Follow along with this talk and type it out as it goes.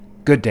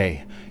Good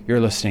day. You're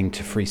listening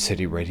to Free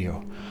City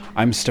Radio.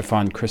 I'm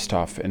Stefan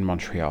Christoff in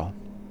Montreal.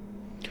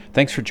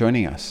 Thanks for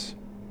joining us.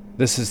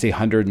 This is the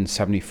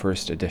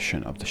 171st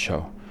edition of the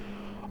show.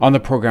 On the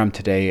program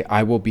today,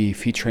 I will be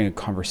featuring a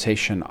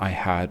conversation I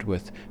had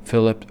with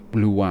Philippe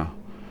Blouin,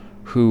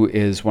 who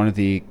is one of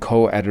the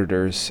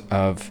co-editors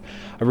of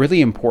a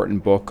really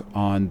important book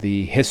on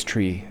the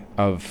history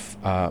of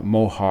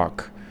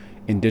Mohawk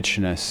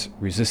indigenous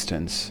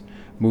resistance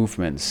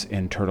movements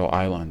in Turtle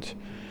Island.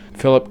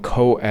 Philip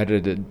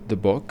co-edited the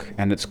book,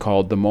 and it's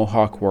called The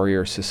Mohawk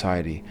Warrior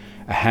Society,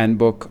 a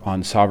handbook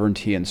on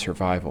sovereignty and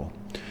survival.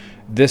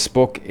 This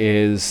book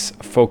is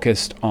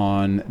focused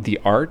on the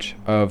art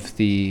of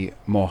the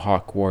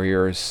Mohawk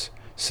Warriors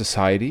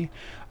Society,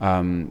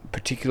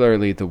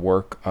 particularly the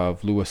work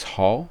of Louis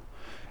Hall,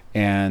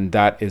 and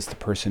that is the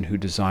person who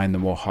designed the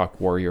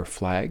Mohawk Warrior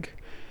flag.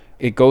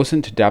 It goes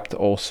into depth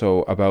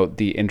also about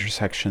the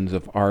intersections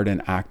of art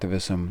and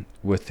activism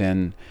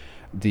within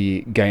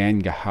the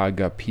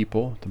Ganienkehá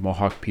people, the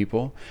Mohawk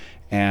people,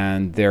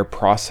 and their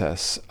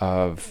process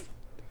of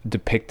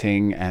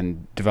depicting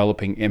and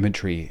developing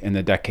imagery in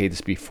the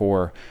decades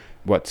before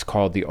what's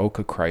called the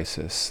Oka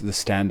Crisis, the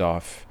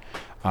standoff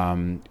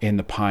in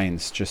the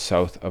Pines just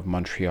south of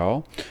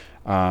Montreal,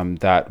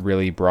 that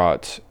really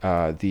brought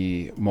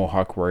the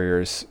Mohawk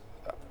Warriors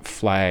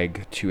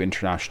flag to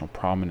international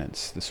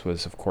prominence. This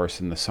was, of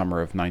course, in the summer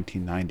of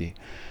 1990.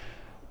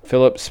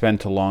 Philip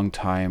spent a long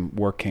time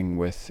working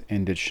with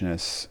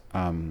Indigenous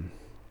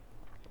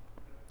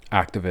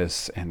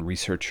activists and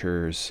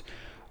researchers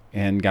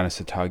in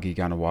Kanesatake,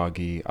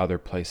 Kahnawake, other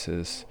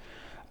places,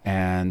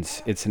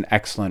 and it's an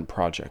excellent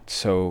project.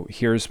 So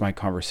here's my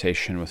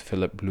conversation with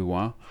Philippe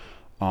Blouin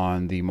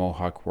on the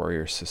Mohawk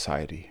Warrior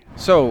Society.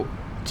 So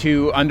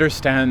to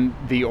understand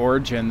the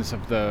origins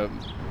of the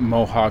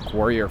Mohawk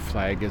Warrior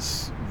flag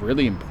is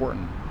really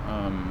important.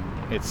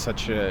 It's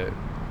such a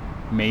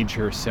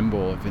major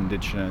symbol of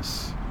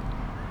Indigenous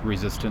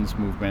resistance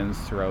movements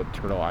throughout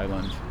Turtle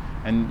Island.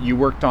 And you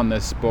worked on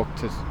this book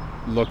to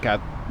look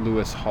at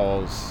Louis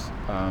Hall's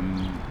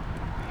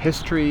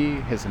history,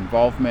 his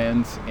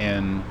involvement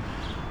in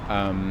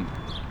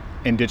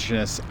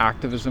Indigenous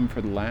activism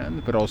for the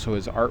land, but also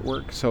his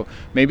artwork. So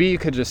maybe you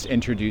could just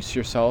introduce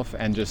yourself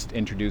and just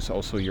introduce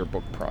also your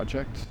book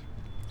project.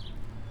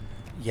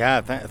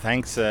 Yeah,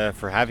 thanks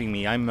for having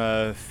me. I'm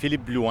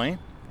Philippe Blouin,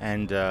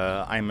 and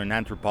I'm an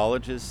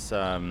anthropologist.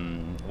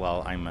 I'm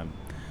a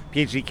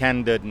PhD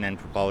candidate in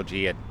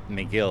anthropology at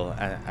McGill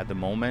at the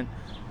moment.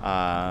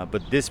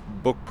 But this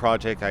book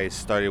project, I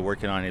started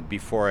working on it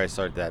before I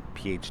started that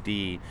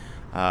PhD,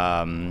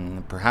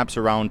 perhaps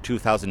around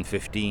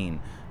 2015,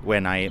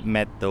 when I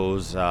met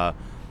those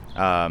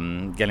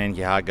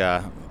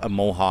Ganienkehá,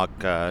 Mohawk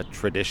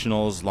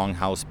traditionals,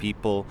 Longhouse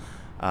people,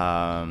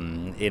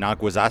 in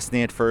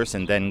Akwesasne at first,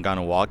 and then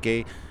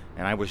Kahnawake.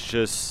 And I was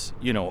just,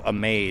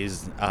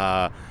 amazed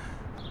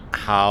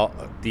how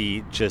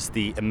the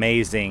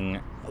amazing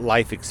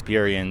life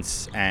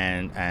experience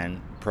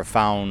and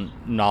profound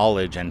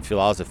knowledge and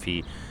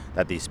philosophy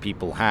that these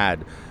people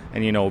had.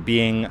 And,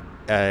 being,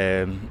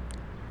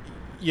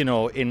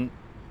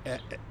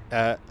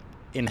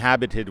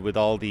 inhabited with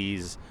all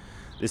this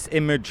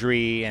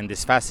imagery and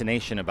this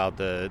fascination about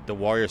the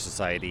warrior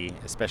society,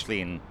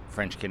 especially in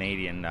French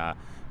Canadian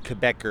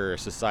Quebecer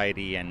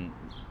society, and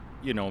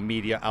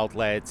media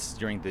outlets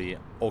during the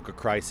Oka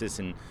Crisis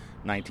in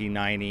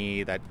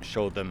 1990 that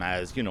showed them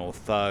as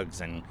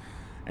thugs and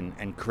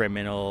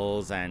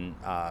criminals, and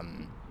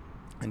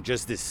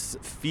just this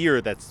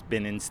fear that's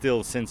been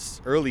instilled since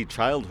early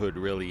childhood,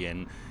 really,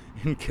 in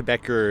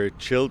Quebecer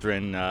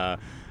children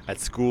at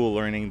school,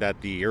 learning that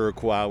the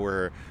Iroquois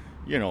were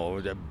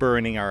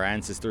burning our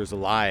ancestors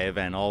alive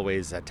and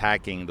always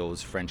attacking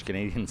those French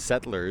Canadian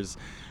settlers.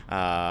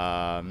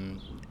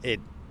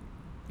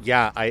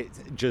 I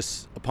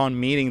just, upon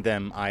meeting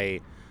them,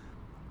 I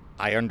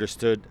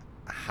understood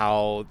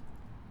how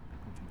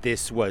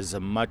this was a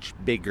much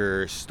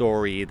bigger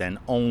story than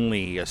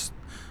only a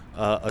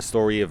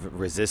story of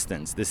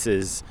resistance. This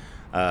is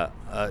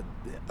a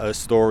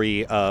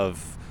story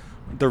of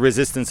the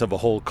resistance of a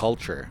whole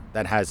culture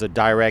that has a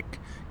direct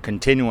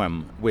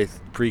continuum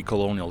with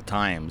pre-colonial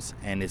times,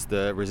 and it's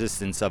the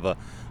resistance of a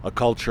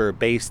culture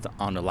based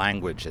on a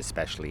language,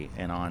 especially,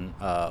 and on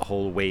a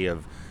whole way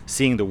of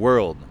seeing the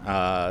world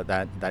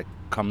that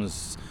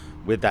comes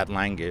with that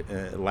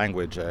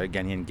language,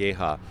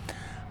 Ganienkehá.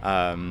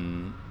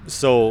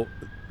 So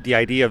the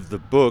idea of the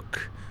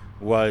book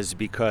was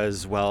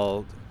because,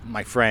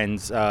 my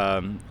friends,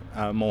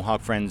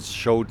 Mohawk friends,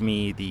 showed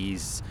me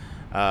these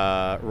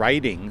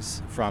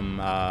writings from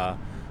a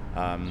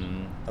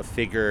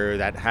figure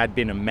that had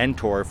been a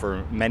mentor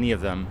for many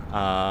of them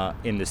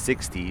in the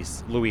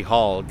 60s, Louis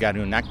Hall,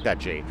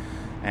 Karoniaktajeh.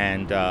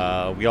 And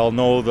we all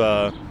know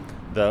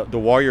the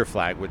warrior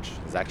flag, which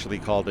is actually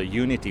called a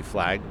unity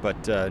flag,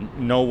 but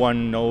no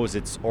one knows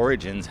its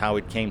origins, how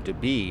it came to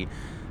be,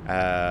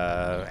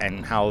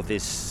 and how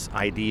this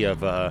idea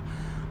of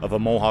a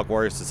Mohawk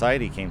Warrior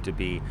Society came to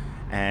be.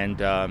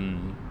 And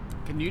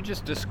Can you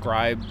just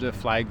describe the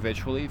flag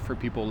visually for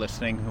people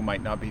listening who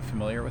might not be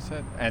familiar with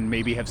it and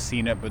maybe have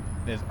seen it but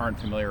aren't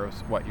familiar with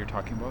what you're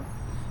talking about?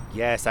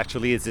 Yes,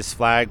 actually, it's this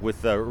flag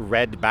with a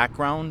red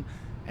background,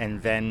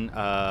 and then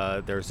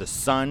there's a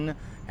sun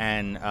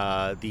and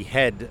the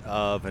head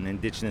of an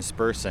indigenous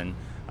person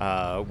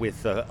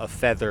with a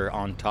feather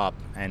on top,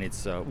 and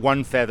it's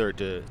one feather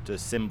to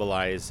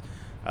symbolize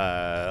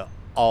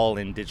all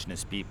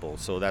indigenous people.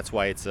 So that's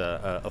why it's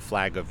a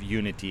flag of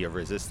unity, of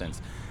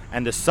resistance.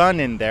 And the sun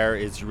in there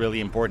is really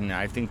important.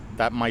 I think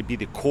that might be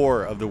the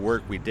core of the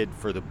work we did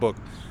for the book,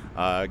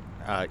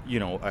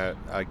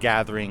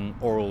 gathering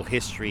oral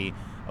history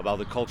about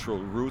the cultural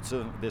roots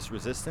of this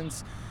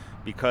resistance,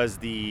 because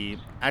the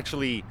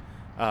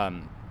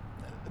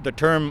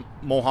term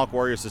Mohawk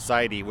Warrior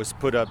Society was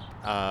put up,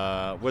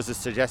 was a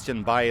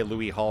suggestion by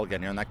Louis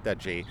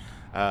Karoniaktajeh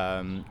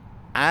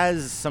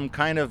as some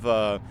kind of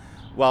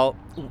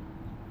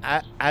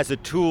as a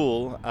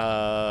tool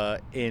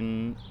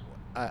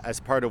as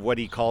part of what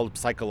he called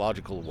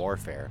psychological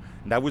warfare.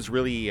 And that was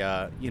really,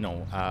 at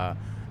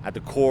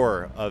the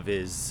core of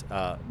his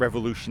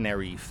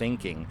revolutionary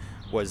thinking,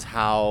 was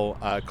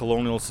how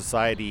colonial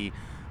society,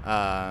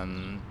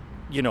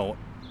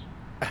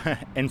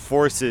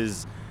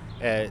 enforces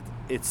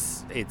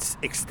its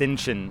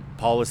extinction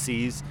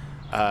policies,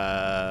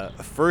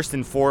 first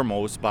and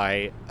foremost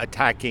by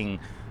attacking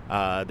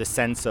the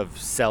sense of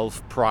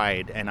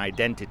self-pride and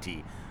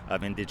identity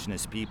of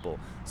indigenous people.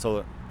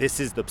 So this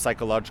is the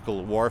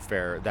psychological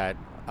warfare that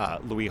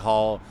Louis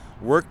Hall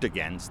worked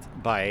against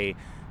by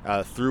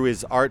through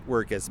his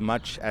artwork as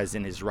much as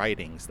in his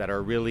writings, that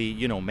are really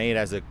made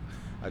as a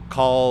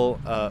call,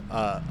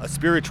 a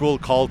spiritual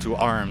call to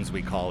arms,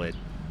 we call it,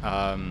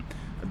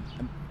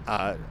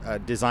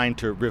 designed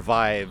to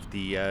revive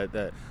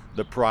the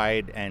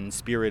pride and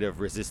spirit of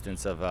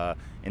resistance of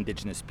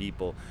indigenous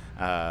people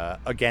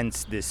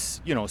against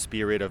this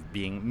spirit of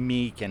being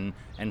meek and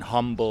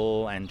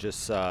humble and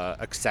just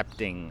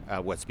accepting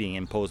what's being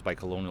imposed by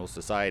colonial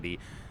society.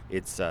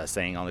 It's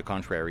saying, on the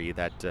contrary,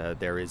 that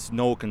there is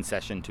no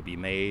concession to be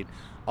made.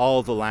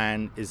 All the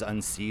land is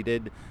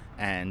unceded,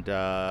 and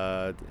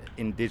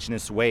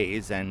indigenous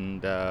ways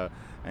and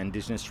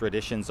indigenous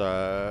traditions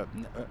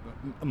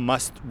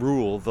must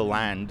rule the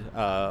land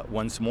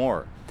once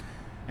more.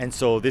 And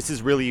so this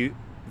is really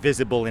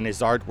visible in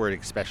his artwork,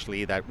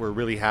 especially, that we're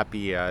really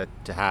happy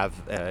to have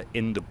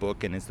in the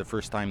book, and it's the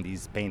first time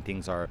these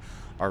paintings are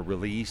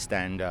released,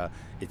 and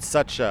it's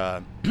such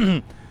a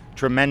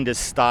tremendous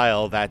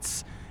style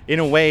that's in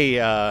a way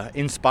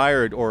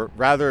inspired, or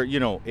rather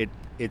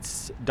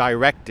it's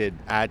directed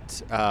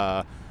at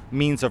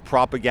means of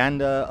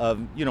propaganda,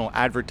 of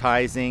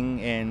advertising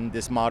in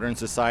this modern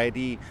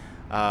society.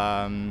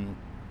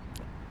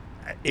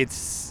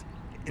 It's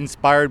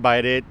inspired by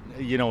it,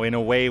 in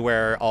a way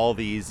where all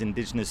these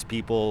indigenous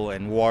people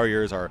and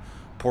warriors are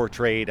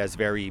portrayed as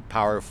very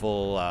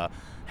powerful,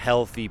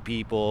 healthy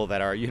people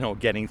that are,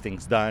 getting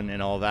things done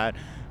and all that,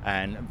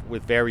 and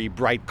with very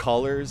bright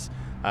colors.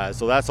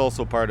 So that's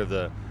also part of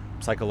the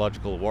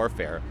psychological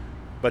warfare.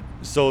 But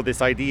so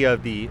this idea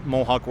of the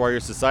Mohawk Warrior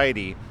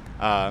Society,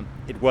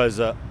 it was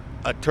a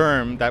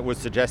term that was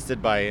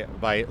suggested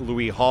by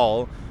Louis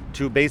Hall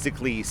to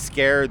basically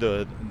scare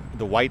the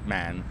white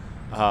man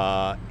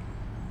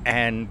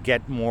and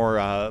get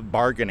more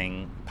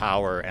bargaining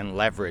power and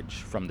leverage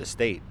from the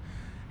state.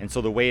 And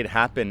so the way it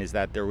happened is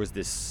that there was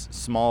this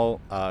small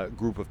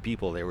group of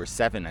people. There were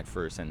 7 at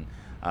first, and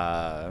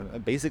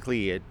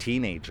basically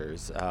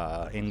teenagers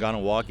in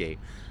Ganienkeh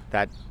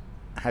that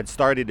had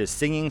started a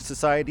singing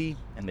society,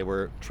 and they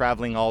were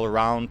traveling all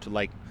around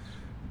to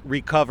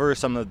recover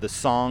some of the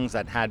songs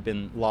that had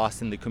been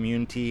lost in the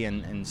community,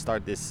 and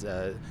start this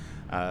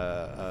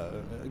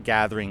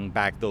gathering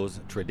back those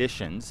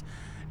traditions.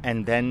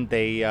 And then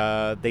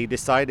they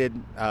decided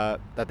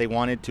that they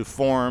wanted to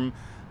form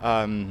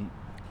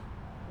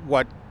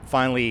what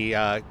finally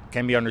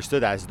can be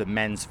understood as the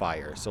men's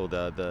fire. So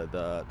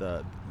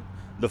the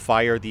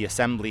fire, the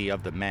assembly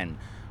of the men,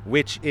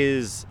 which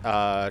is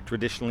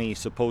traditionally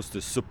supposed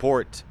to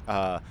support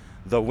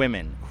the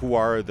women, who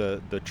are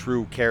the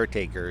true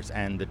caretakers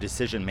and the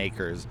decision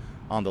makers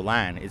on the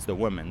land. Is the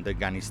women, the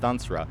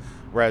Ganienkehá,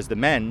 whereas the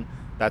men,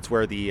 that's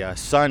where the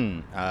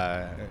sun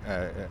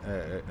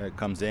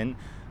comes in.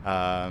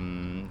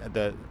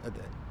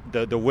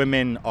 The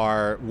women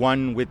are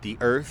one with the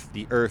earth.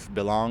 The earth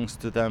belongs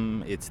to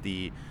them. It's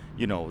the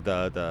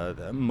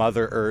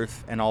Mother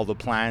Earth, and all the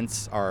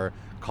plants are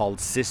called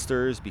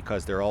sisters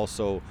because they're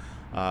also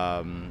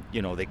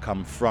they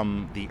come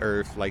from the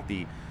earth. Like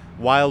the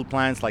wild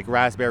plants, like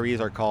raspberries,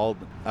 are called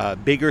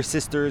bigger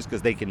sisters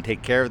because they can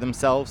take care of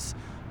themselves,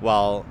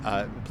 while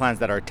plants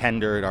that are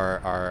tendered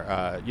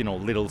are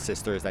little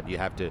sisters that you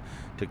have to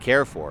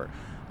care for.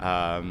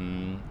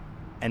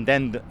 And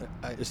then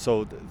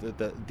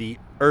the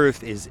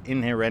earth is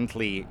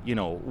inherently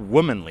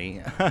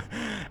womanly,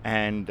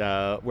 and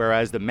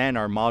whereas the men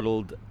are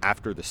modeled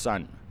after the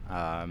sun,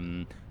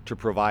 to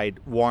provide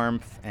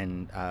warmth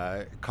and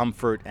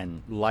comfort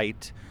and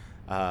light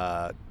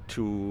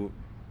to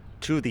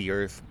to the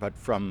earth, but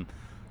from,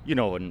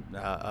 and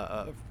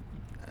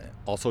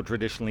also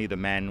traditionally the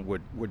men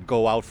would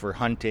go out for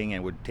hunting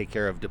and would take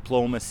care of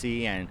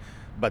diplomacy,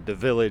 but the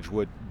village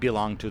would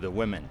belong to the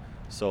women.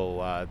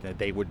 So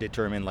they would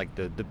determine like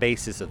the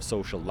basis of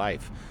social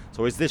life.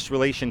 So it's this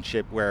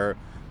relationship where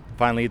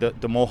finally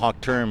the Mohawk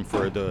term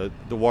for the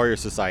warrior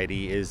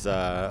society is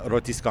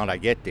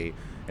Rotisken'rhakéhte,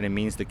 and it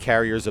means the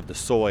carriers of the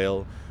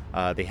soil.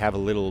 They have a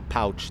little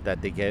pouch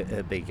that they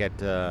get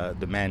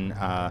the men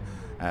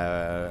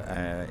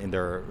in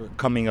their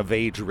coming of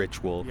age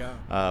ritual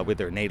with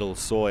their natal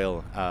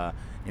soil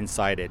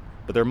inside it.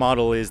 But their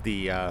model is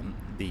the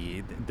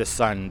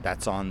sun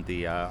that's on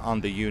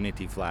the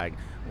unity flag.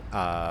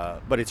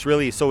 But it's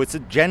really, so it's a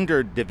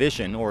gendered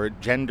division or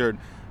gendered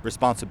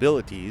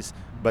responsibilities,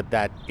 but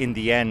that in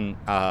the end,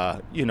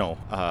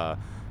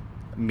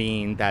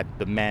 mean that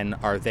the men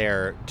are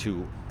there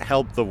to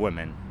help the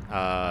women,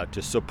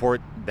 to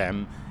support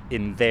them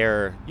in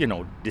their,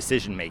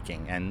 decision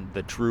making, and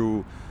the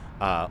true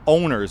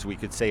owners, we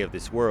could say, of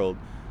this world,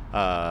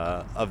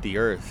 of the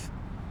earth,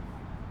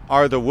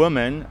 are the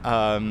women,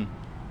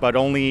 but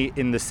only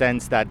in the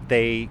sense that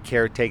they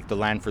caretake the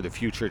land for the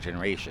future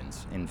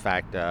generations. In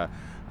fact, the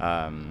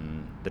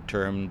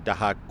term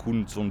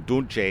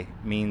Dahakuntsundunche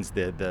means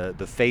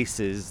the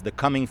faces, the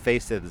coming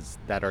faces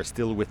that are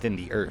still within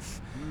the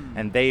earth.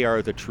 And they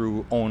are the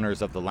true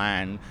owners of the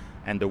land,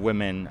 and the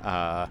women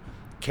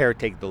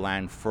caretake the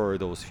land for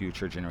those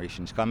future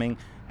generations coming,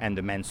 and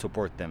the men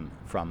support them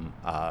from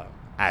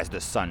as the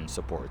sun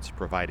supports,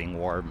 providing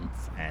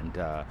warmth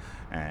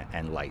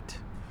and light.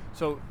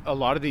 So a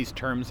lot of these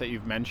terms that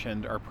you've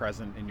mentioned are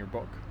present in your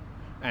book,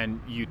 and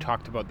you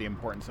talked about the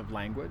importance of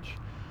language.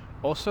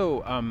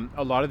 Also,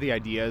 a lot of the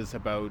ideas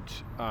about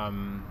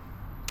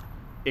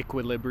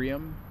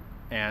equilibrium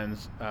and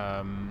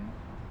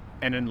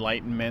an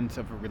enlightenment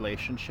of a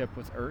relationship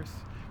with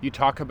Earth. You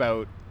talk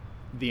about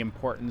the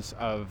importance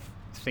of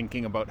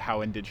thinking about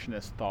how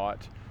Indigenous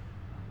thought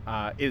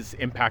is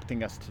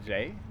impacting us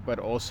today, but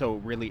also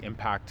really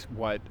impact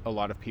what a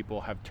lot of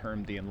people have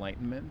termed the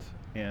Enlightenment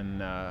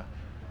in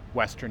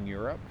Western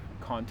Europe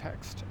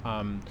context.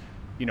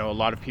 A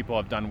lot of people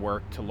have done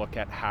work to look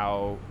at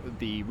how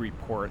the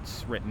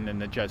reports written in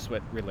the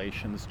Jesuit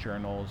relations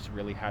journals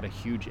really had a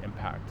huge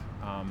impact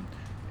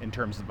in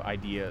terms of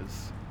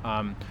ideas.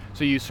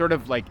 So you sort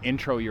of like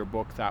intro your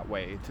book that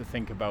way to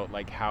think about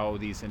like how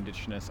these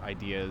Indigenous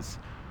ideas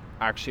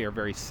actually are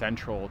very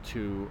central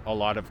to a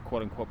lot of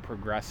quote unquote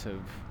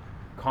progressive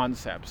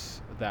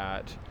concepts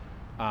that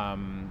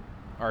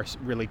are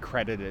really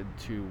credited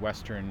to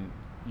Western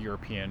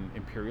European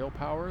imperial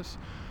powers.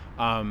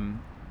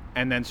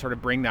 And then sort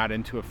of bring that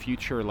into a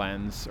future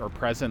lens or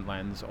present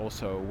lens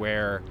also,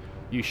 where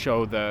you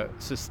show the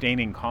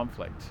sustaining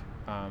conflict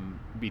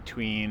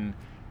between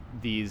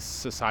these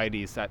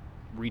societies that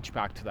reach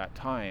back to that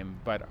time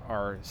but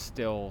are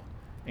still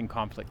in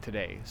conflict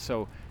today.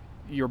 So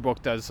your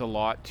book does a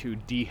lot to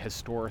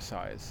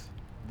dehistoricize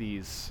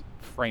these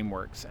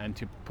frameworks and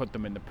to put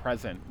them in the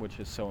present, which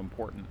is so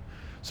important.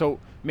 So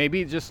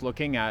maybe just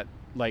looking at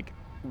like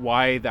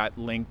why that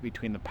link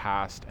between the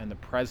past and the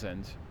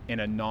present in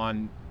a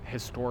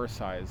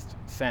non-historicized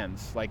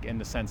sense, like in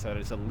the sense that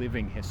it's a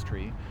living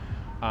history,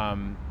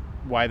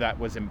 why that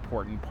was an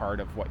important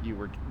part of what you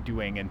were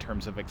doing in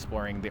terms of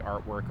exploring the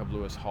artwork of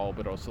Lewis Hall,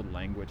 but also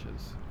language.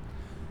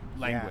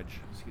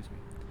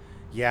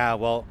 Yeah,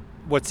 well,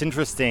 what's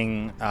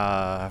interesting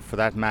for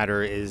that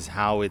matter is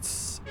how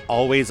it's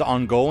always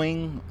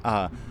ongoing.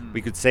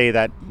 We could say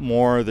that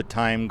more the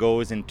time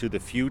goes into the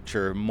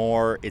future,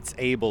 more it's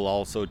able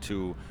also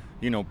to,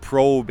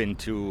 probe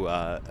into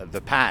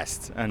the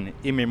past, an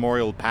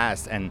immemorial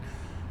past, and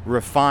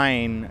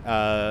refine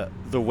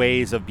the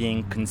ways of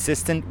being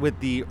consistent with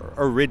the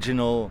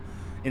original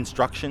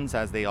instructions,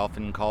 as they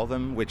often call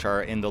them, which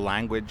are in the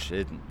language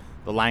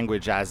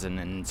as an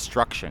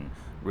instruction,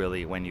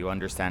 really, when you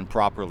understand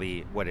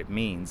properly what it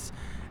means.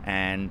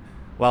 And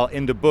well,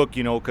 in the book,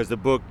 because the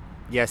book,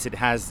 yes, it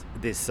has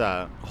this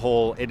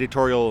whole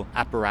editorial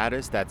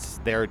apparatus that's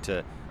there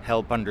to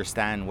help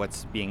understand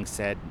what's being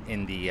said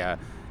in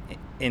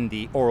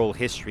the oral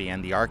history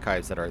and the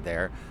archives that are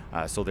there.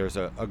 So there's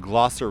a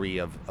glossary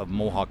of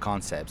Mohawk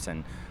concepts,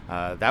 and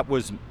that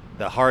was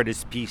the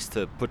hardest piece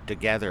to put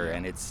together,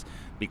 and it's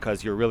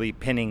because you're really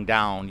pinning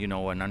down,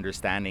 an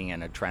understanding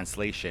and a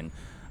translation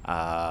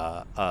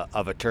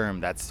of a term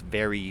that's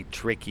very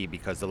tricky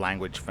because the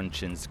language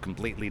functions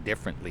completely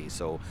differently.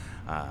 So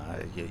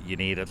you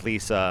need at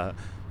least a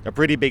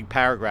pretty big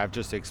paragraph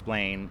just to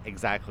explain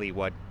exactly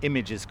what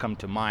images come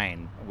to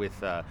mind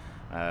with a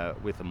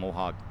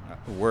Mohawk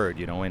word,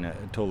 in a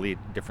totally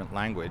different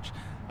language.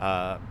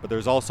 But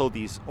there's also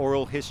these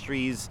oral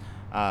histories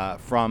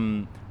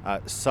from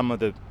some of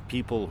the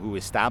people who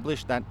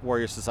established that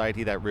warrior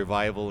society, that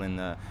revival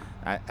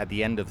at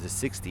the end of the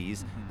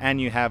 60s,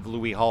 and you have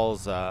Louis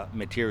Hall's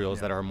materials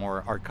that are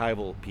more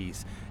archival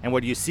piece. And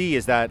what you see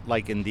is that,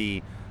 like in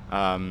the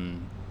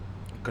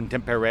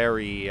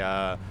contemporary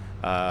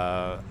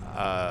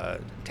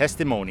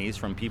testimonies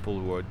from people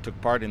who took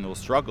part in those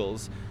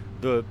struggles,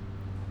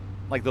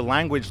 like the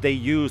language they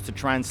use to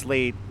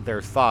translate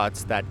their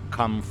thoughts that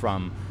come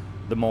from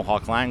the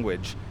Mohawk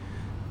language,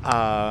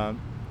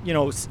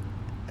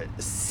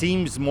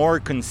 seems more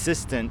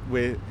consistent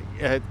with,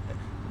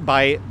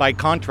 by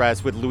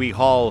contrast with Louis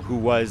Hall, who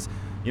was,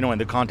 in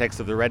the context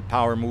of the Red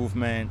Power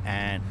movement,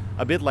 and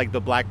a bit like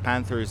the Black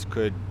Panthers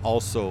could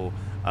also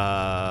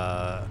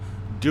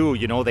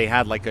do. They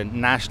had like a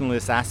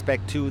nationalist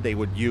aspect too. They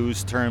would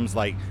use terms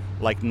like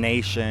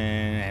nation,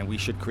 and we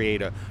should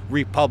create a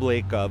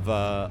republic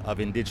of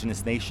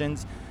indigenous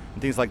nations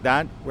and things like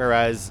that.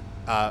 Whereas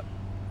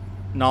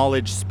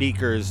knowledge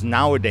speakers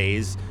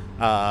nowadays,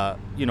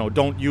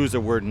 don't use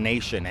the word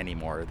nation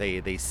anymore.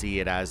 They see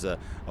it as a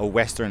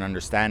Western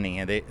understanding,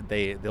 and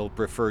they'll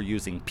prefer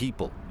using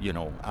people.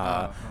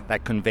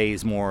 That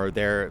conveys more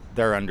their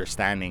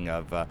understanding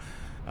of.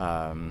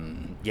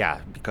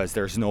 Because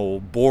there's no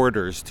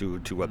borders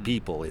to a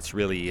people. It's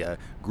really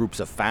groups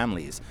of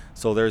families.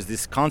 So there's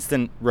this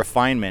constant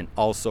refinement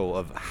also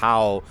of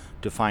how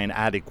to find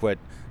adequate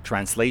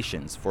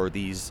translations for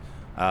these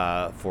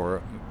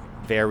for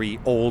very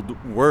old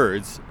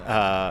words.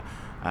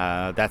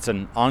 That's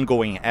an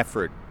ongoing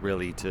effort,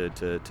 really,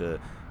 to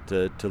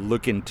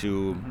look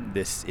into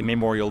this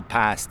immemorial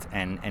past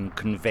and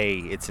convey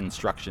its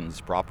instructions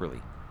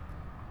properly.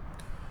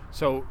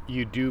 So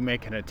you do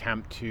make an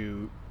attempt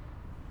to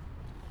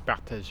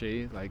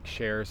partager,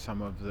 share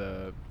some of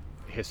the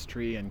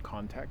history and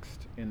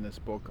context in this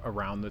book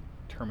around the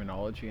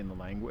terminology and the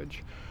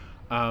language.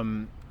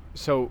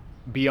 So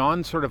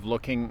beyond sort of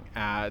looking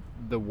at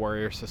the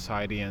Warrior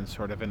Society and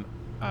sort of an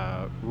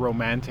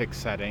romantic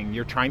setting,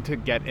 you're trying to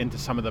get into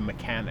some of the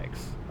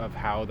mechanics of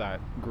how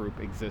that group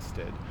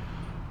existed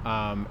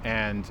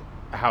and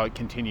how it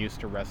continues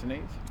to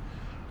resonate.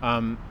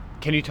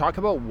 Can you talk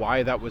about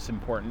why that was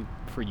important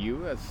for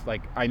you? As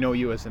I know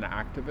you as an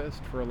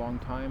activist for a long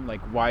time.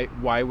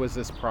 Why was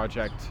this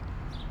project?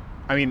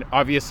 I mean,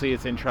 obviously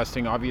it's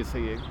interesting.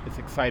 Obviously it's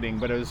exciting,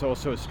 but it was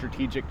also a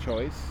strategic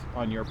choice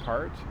on your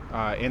part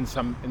in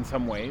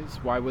some ways.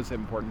 Why was it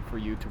important for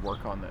you to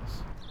work on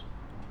this?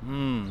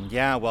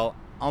 Well,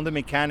 on the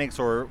mechanics,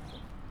 or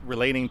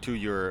relating to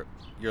your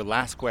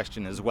last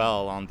question as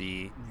well, on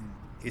the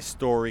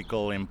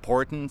historical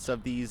importance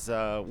of these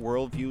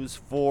worldviews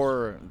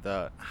for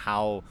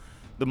how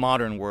the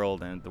modern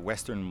world and the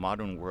Western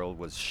modern world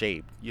was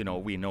shaped.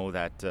 We know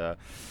that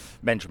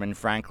Benjamin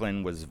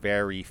Franklin was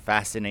very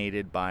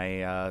fascinated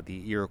by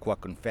the Iroquois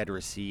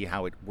Confederacy,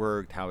 how it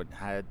worked, how it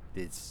had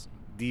this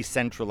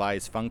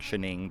decentralized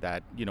functioning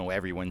that,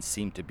 everyone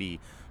seemed to be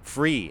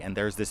free. And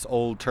there's this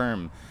old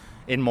term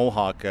in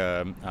Mohawk,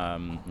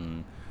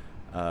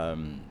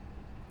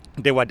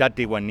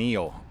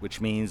 Dewadatiwanio,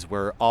 which means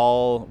we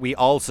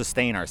all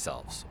sustain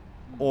ourselves,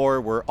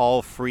 or we're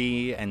all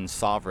free and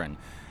sovereign.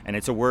 And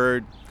it's a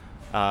word,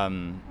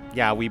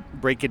 we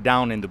break it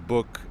down in the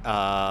book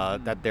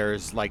that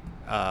there's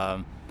I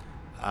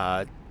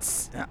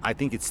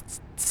think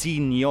it's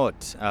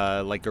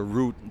tsinyot, like a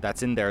root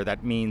that's in there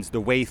that means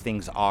the way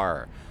things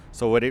are.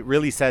 So what it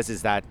really says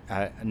is that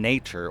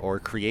nature, or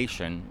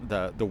creation,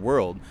 the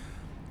world,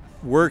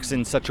 works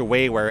in such a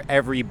way where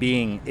every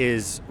being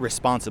is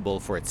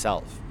responsible for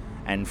itself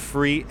and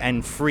free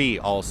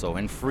also,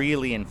 and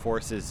freely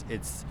enforces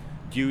its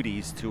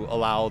duties to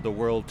allow the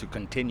world to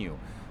continue.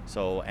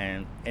 So,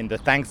 and in the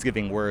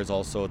Thanksgiving words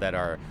also that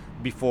are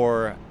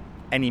before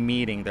any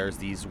meeting, there's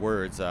these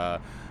words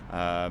that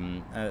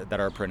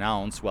are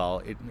pronounced.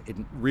 Well, it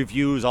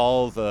reviews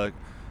all the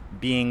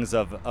beings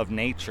of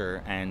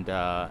nature and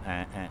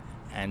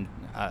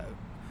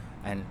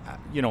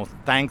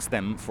thanks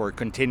them for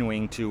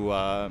continuing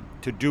to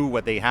do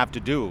what they have to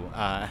do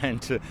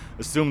and to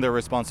assume their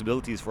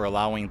responsibilities for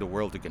allowing the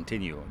world to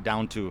continue,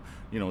 down to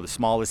the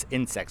smallest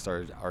insects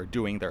are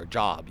doing their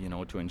job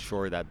to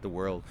ensure that the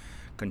world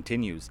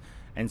continues.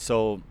 And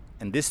so,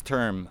 in this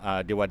term,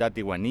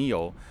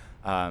 Dewadatiwanio,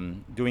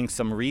 doing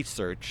some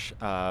research,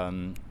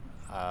 I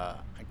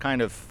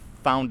kind of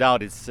found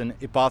out it's an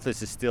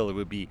hypothesis still. It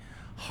would be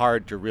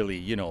hard to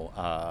really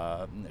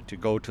to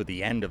go to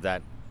the end of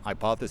that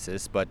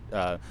hypothesis, but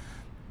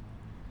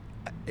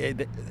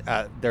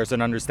there's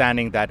an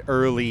understanding that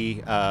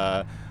early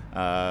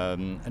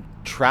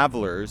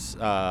travelers,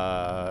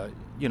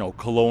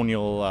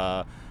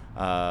 colonial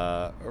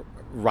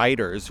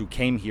writers who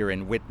came here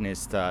and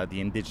witnessed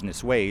the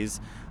indigenous ways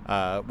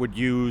would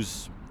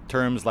use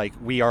terms like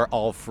 "we are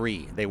all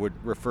free." They would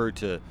refer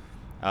to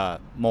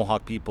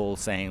Mohawk people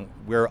saying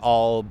we're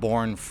all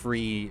born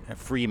free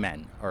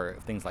men, or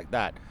things like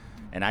that.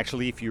 And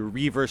actually, if you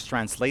reverse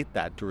translate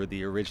that to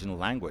the original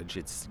language,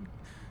 it's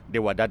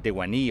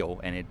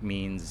Dewadatiwanio, and it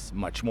means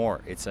much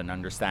more. It's an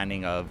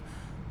understanding of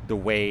the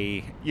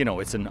way,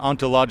 it's an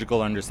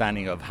ontological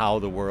understanding of how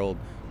the world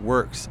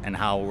works and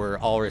how we're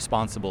all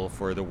responsible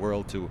for the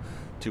world to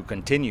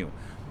continue.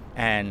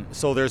 And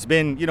so there's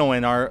been,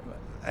 in our,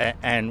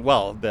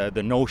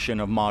 the notion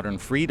of modern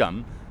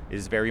freedom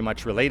is very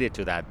much related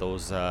to that.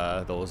 Those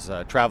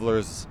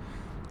travelers'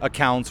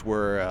 accounts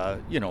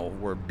were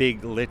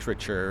big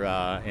literature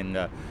in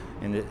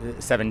in the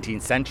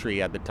 17th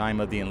century at the time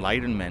of the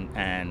Enlightenment,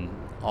 and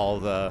all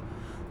the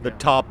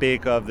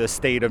topic of the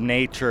state of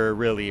nature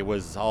really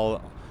was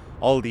all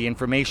the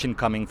information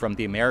coming from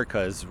the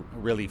Americas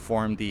really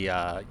formed the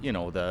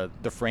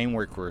the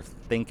framework for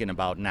thinking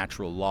about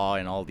natural law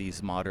and all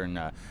these modern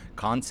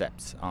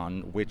concepts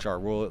on which our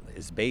world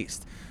is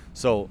based.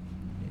 So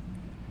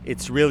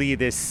it's really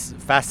this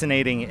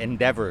fascinating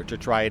endeavor to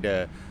try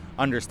to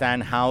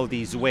understand how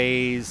these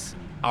ways,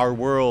 our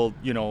world,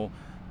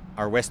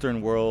 our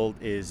Western world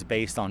is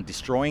based on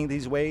destroying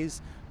these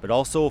ways, but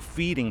also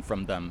feeding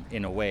from them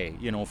in a way,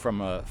 from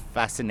a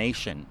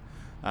fascination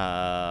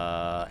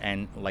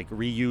and like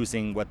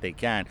reusing what they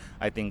can.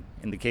 I think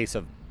in the case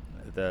of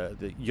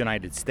the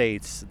United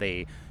States,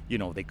 they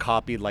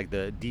copied like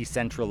the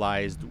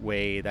decentralized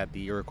way that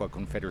the Iroquois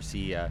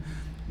Confederacy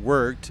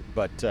worked,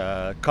 but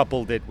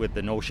coupled it with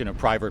the notion of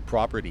private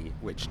property,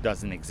 which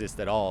doesn't exist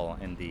at all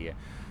in the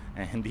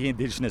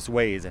indigenous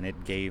ways, and it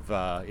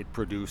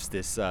produced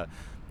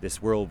this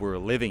world we're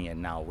living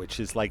in now, which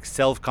is like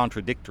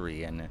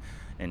self-contradictory and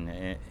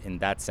in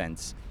that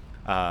sense.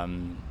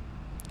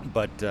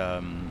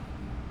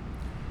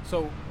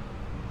 So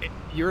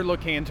you're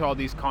looking into all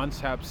these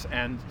concepts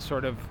and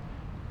sort of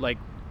like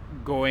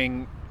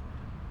going,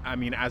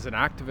 as an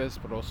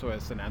activist, but also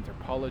as an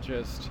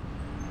anthropologist,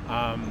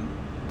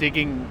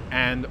 digging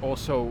and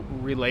also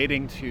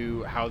relating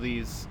to how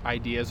these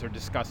ideas are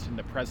discussed in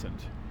the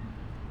present,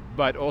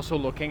 but also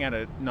looking at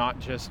it not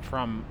just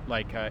from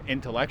like an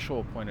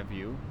intellectual point of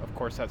view, of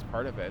course that's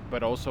part of it,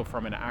 but also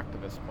from an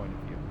activist point of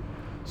view.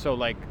 So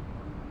like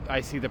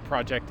I see the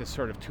project as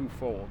sort of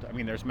twofold.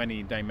 There's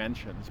many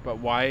dimensions, but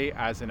why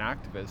as an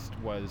activist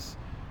was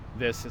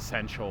this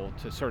essential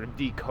to sort of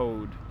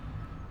decode,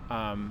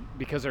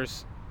 because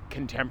there's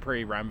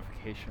contemporary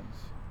ramifications?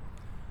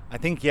 I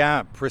think,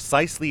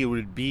 precisely it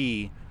would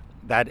be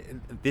that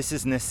this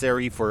is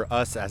necessary for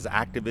us as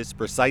activists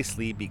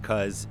precisely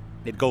because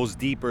it goes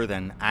deeper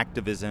than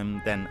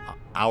activism, than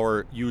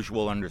our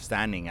usual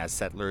understanding as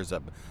settlers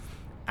of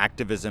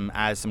activism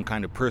as some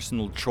kind of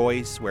personal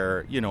choice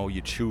where,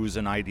 you choose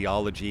an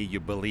ideology, you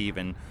believe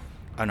in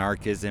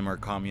anarchism or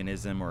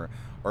communism or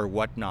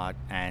whatnot,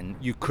 and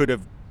you could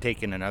have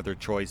taken another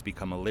choice,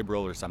 become a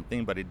liberal or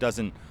something, but it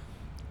doesn't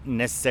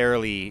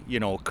necessarily,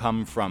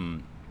 come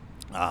from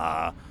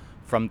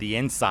the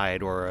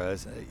inside or,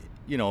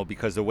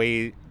 because the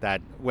way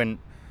that when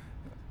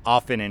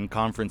often in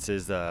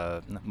conferences,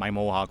 my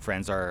Mohawk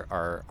friends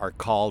are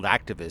called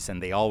activists,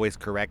 and they always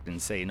correct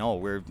and say, no,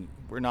 we're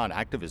not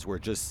activists. We're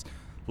just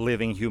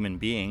living human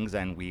beings,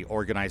 and we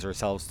organize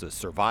ourselves to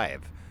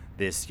survive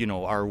this.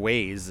 Our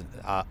ways,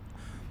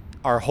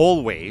 our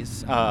whole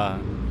ways.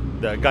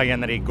 The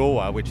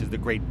Kanien'kehá, which is the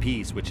Great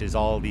Peace, which is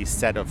all these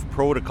set of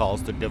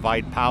protocols to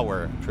divide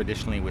power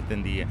traditionally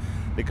within the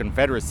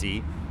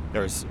Confederacy.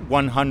 There's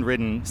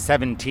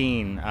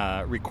 117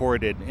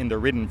 recorded in the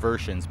written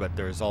versions, but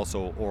there's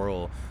also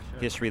oral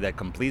history that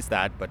completes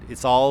that. But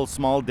it's all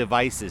small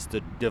devices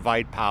to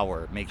divide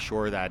power, make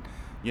sure that,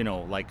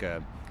 like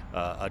a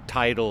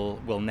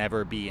title will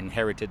never be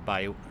inherited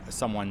by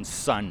someone's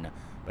son,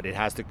 but it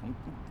has to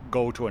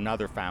go to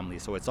another family.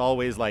 So it's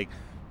always like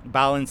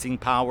balancing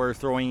power,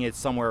 throwing it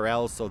somewhere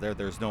else so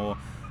there's no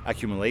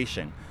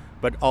accumulation.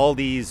 But all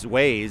these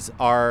ways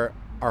are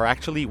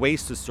actually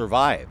ways to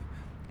survive.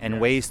 And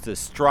ways to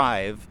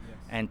strive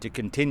and to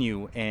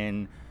continue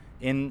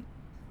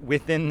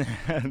within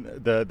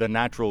the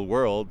natural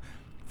world,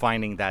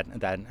 finding that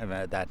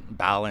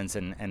balance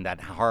and that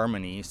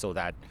harmony, so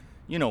that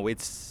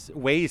it's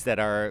ways that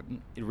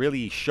it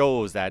really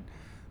shows that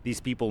these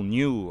people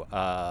knew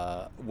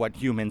what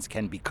humans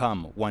can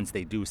become once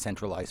they do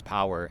centralize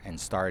power and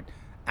start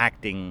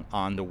acting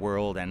on the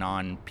world and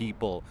on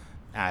people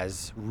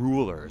as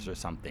rulers or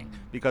something.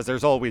 Because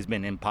there's always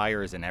been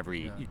empires in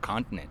every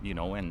continent,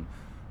 and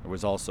there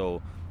was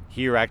also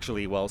here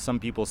actually, some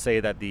people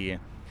say that the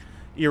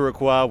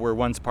Iroquois were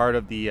once part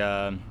of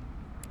the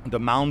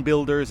mound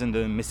builders in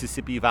the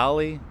Mississippi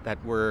Valley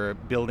that were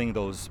building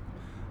those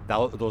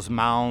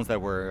mounds that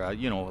were,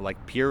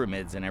 like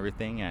pyramids and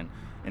everything. And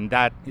in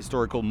that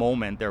historical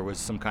moment, there was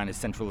some kind of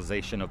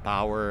centralization of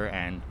power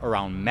and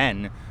around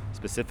men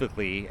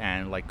specifically,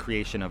 and like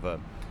creation of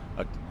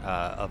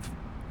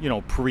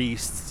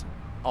priests,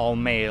 all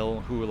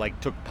male, who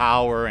like took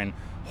power and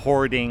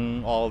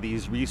hoarding all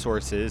these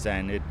resources,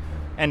 and it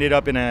ended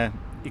up in a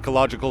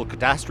ecological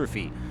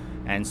catastrophe.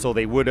 And so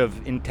they would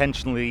have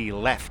intentionally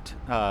left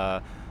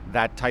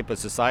that type of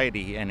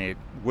society, and it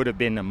would have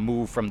been a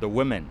move from the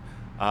women,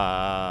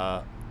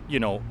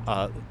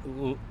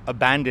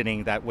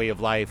 abandoning that way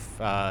of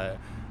life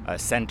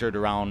centered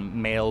around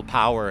male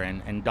power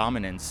and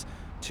dominance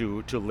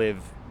to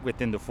live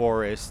within the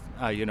forest,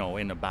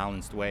 in a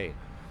balanced way.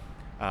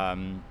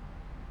 And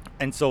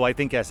so I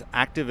think as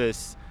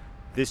activists,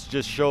 this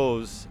just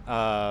shows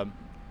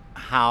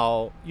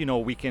how,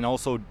 we can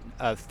also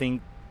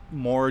think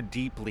more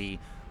deeply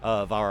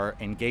of our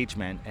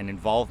engagement and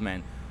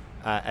involvement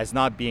as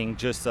not being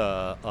just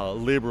a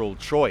liberal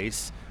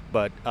choice,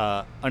 but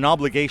an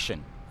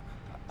obligation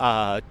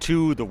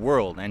to the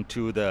world and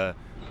to the,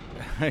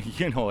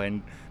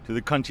 and to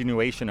the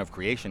continuation of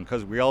creation,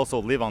 because we also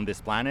live on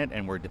this planet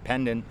and we're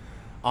dependent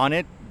on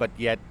it, but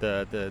yet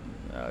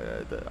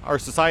our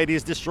society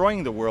is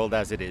destroying the world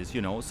as it is,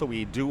 so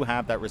we do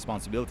have that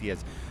responsibility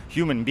as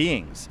human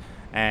beings,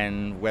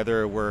 and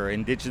whether we're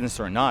indigenous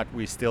or not,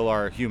 we still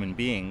are human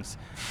beings,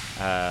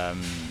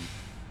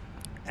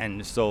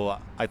 and so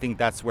I think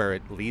that's where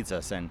it leads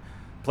us. And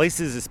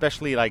places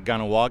especially like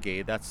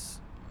Kanien'kehá, that's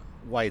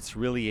why it's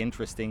really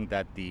interesting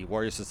that the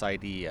Warrior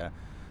Society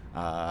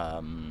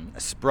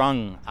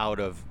sprung out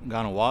of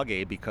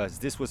Kanien'kehá, because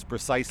this was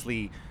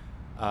precisely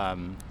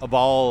of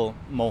all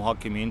Mohawk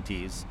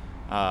communities,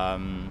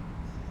 one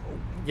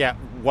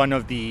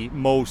of the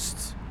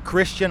most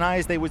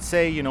Christianized, they would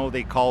say.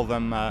 They call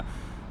them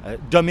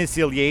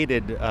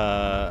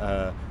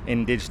domiciliated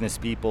indigenous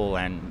people,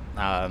 and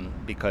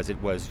because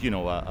it was,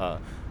 a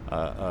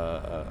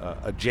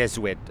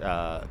Jesuit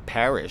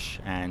parish,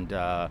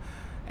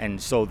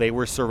 and so they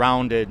were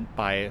surrounded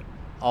by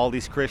all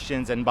these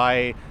Christians and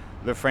by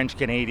the French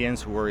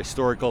Canadians, who were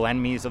historical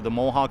enemies of the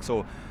Mohawks.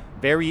 So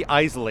very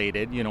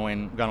isolated, in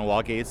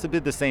Kanien'kehá. It's a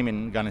bit the same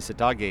in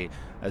Ganienkeh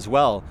as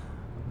well.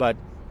 But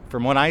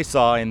from what I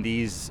saw in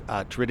these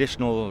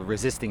traditional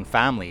resisting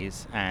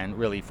families, and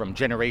really from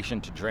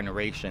generation to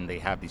generation, they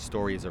have these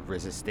stories of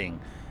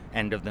resisting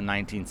end of the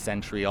 19th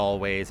century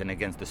always, and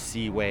against the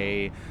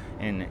Seaway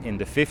in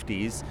the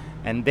 50s.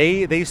 And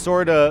they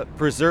sort of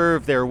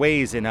preserve their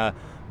ways in a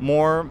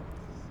more,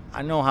 I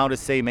don't know how to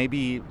say,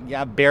 maybe,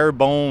 bare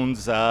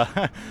bones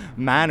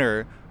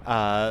manner,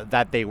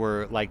 that they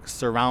were like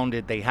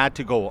surrounded. They had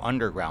to go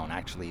underground,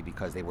 actually,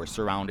 because they were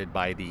surrounded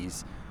by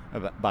these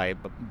by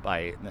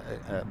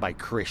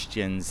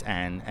Christians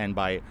and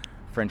by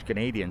French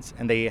Canadians,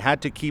 and they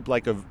had to keep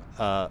like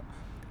a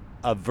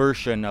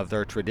version of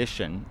their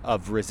tradition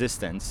of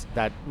resistance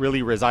that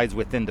really resides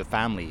within the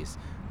families,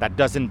 that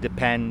doesn't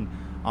depend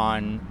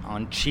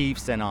on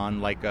chiefs and on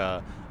like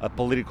a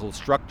political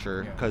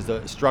structure, because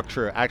the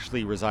structure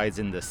actually resides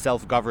in the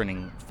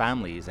self-governing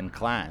families and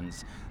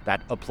clans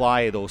that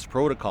apply those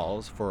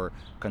protocols for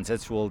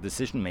consensual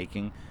decision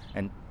making,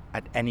 and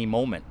at any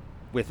moment,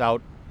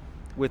 without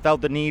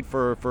the need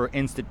for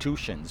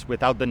institutions,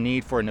 without the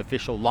need for an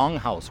official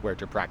longhouse where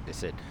to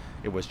practice it.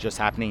 It was just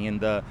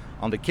happening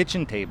on the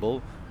kitchen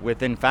table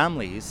within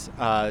families,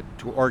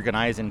 to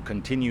organize and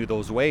continue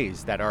those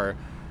ways that are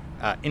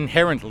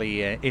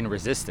inherently in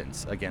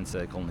resistance against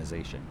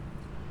colonization.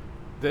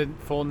 The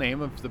full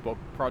name of the book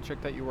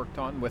project that you worked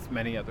on with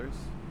many others?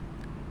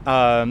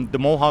 The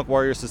Mohawk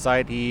Warrior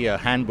Society,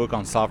 Handbook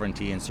on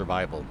Sovereignty and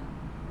Survival.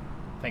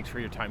 Thanks for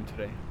your time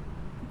today.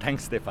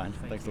 Thanks, Stefan.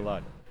 Thanks a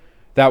lot.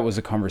 That was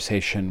a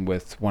conversation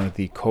with one of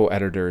the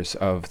co-editors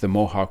of the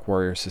Mohawk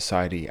Warrior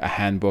Society, a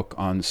handbook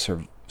on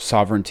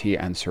sovereignty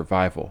and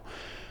survival.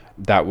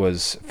 That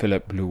was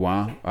Philippe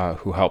Blouin,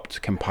 who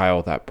helped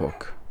compile that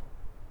book.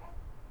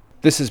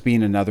 This has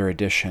been another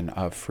edition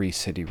of Free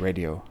City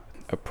Radio,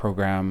 a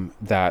program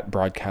that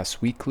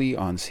broadcasts weekly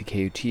on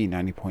CKUT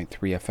 90.3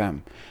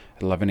 FM,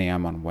 11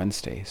 a.m. on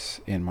Wednesdays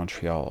in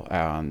Montreal,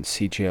 on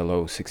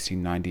CJLO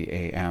 1690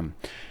 AM.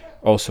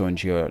 Also in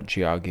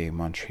Tiohti,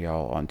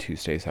 Montreal on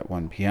Tuesdays at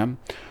 1 p.m.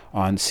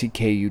 On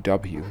CKUW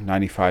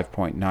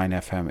 95.9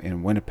 FM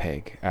in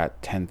Winnipeg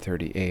at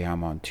 10:30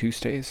 a.m. on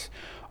Tuesdays.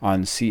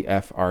 On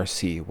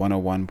CFRC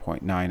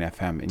 101.9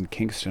 FM in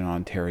Kingston,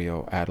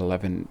 Ontario at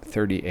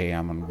 11:30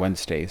 a.m. on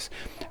Wednesdays.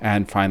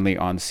 And finally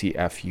on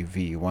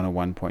CFUV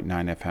 101.9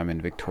 FM in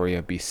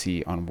Victoria,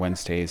 BC on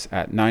Wednesdays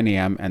at 9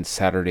 a.m. and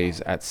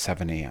Saturdays at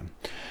 7 a.m.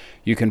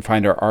 You can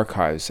find our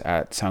archives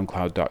at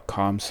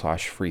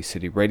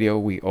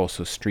soundcloud.com/freecityradio. We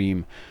also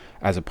stream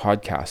as a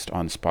podcast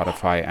on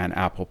Spotify and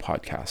Apple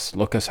Podcasts.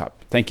 Look us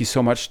up. Thank you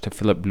so much to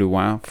Philippe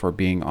Blouin for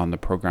being on the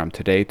program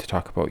today to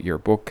talk about your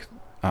book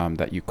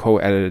that you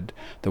co-edited,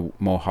 The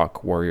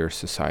Mohawk Warrior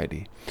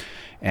Society.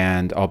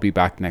 And I'll be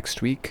back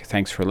next week.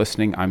 Thanks for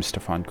listening. I'm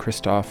Stefan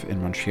Christoff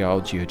in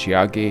Montreal,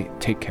 Tiohti.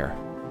 Take care.